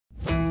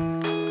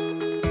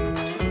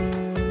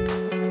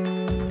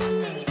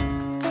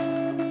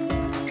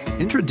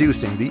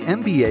Introducing the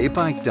MBA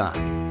Bike Dock,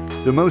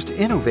 the most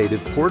innovative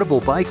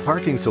portable bike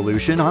parking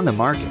solution on the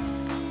market.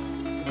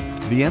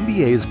 The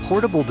MBA's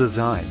portable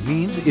design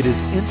means it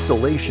is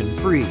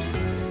installation-free.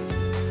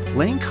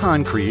 Laying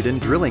concrete and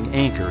drilling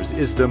anchors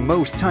is the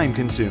most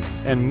time-consuming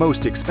and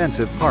most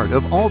expensive part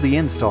of all the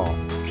install.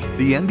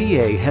 The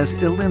MBA has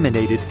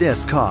eliminated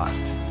this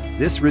cost.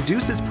 This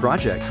reduces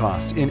project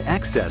cost in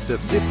excess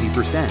of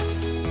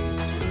 50%.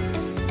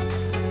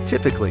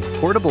 Typically,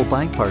 portable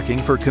bike parking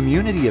for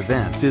community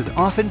events is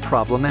often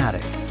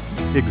problematic.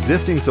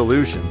 Existing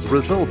solutions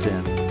result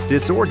in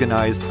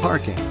disorganized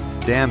parking,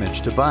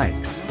 damage to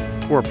bikes,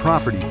 or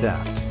property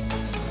theft.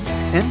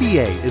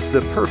 MBA is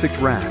the perfect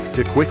rack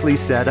to quickly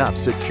set up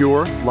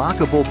secure,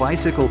 lockable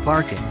bicycle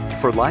parking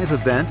for live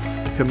events,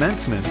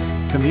 commencements,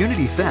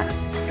 community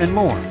fests, and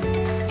more.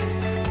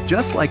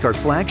 Just like our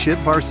flagship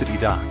Varsity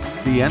Dock,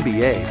 the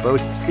MBA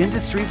boasts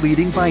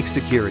industry-leading bike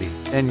security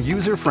and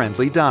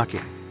user-friendly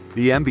docking.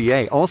 The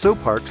MBA also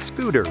parks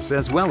scooters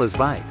as well as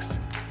bikes.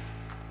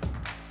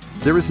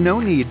 There is no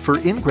need for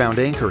in-ground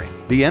anchoring.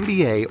 The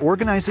MBA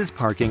organizes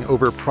parking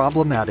over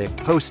problematic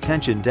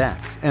post-tension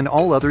decks and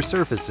all other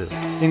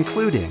surfaces,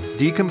 including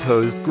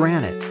decomposed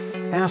granite,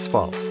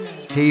 asphalt,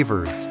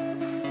 pavers,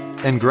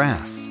 and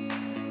grass.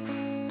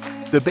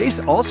 The base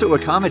also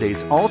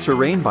accommodates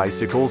all-terrain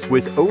bicycles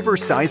with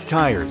oversized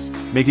tires,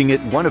 making it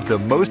one of the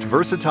most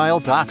versatile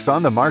docks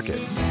on the market.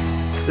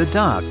 The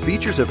dock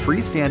features a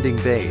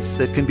freestanding base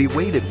that can be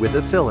weighted with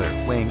a filler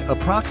weighing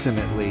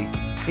approximately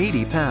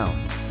 80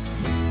 pounds.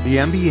 The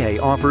MBA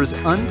offers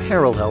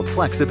unparalleled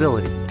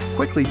flexibility.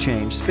 Quickly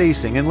change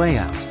spacing and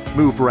layout,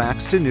 move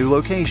racks to new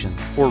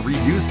locations, or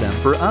reuse them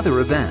for other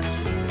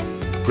events.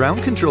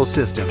 Ground Control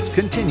Systems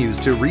continues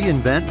to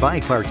reinvent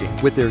bike parking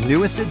with their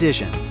newest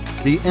addition,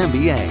 the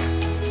MBA.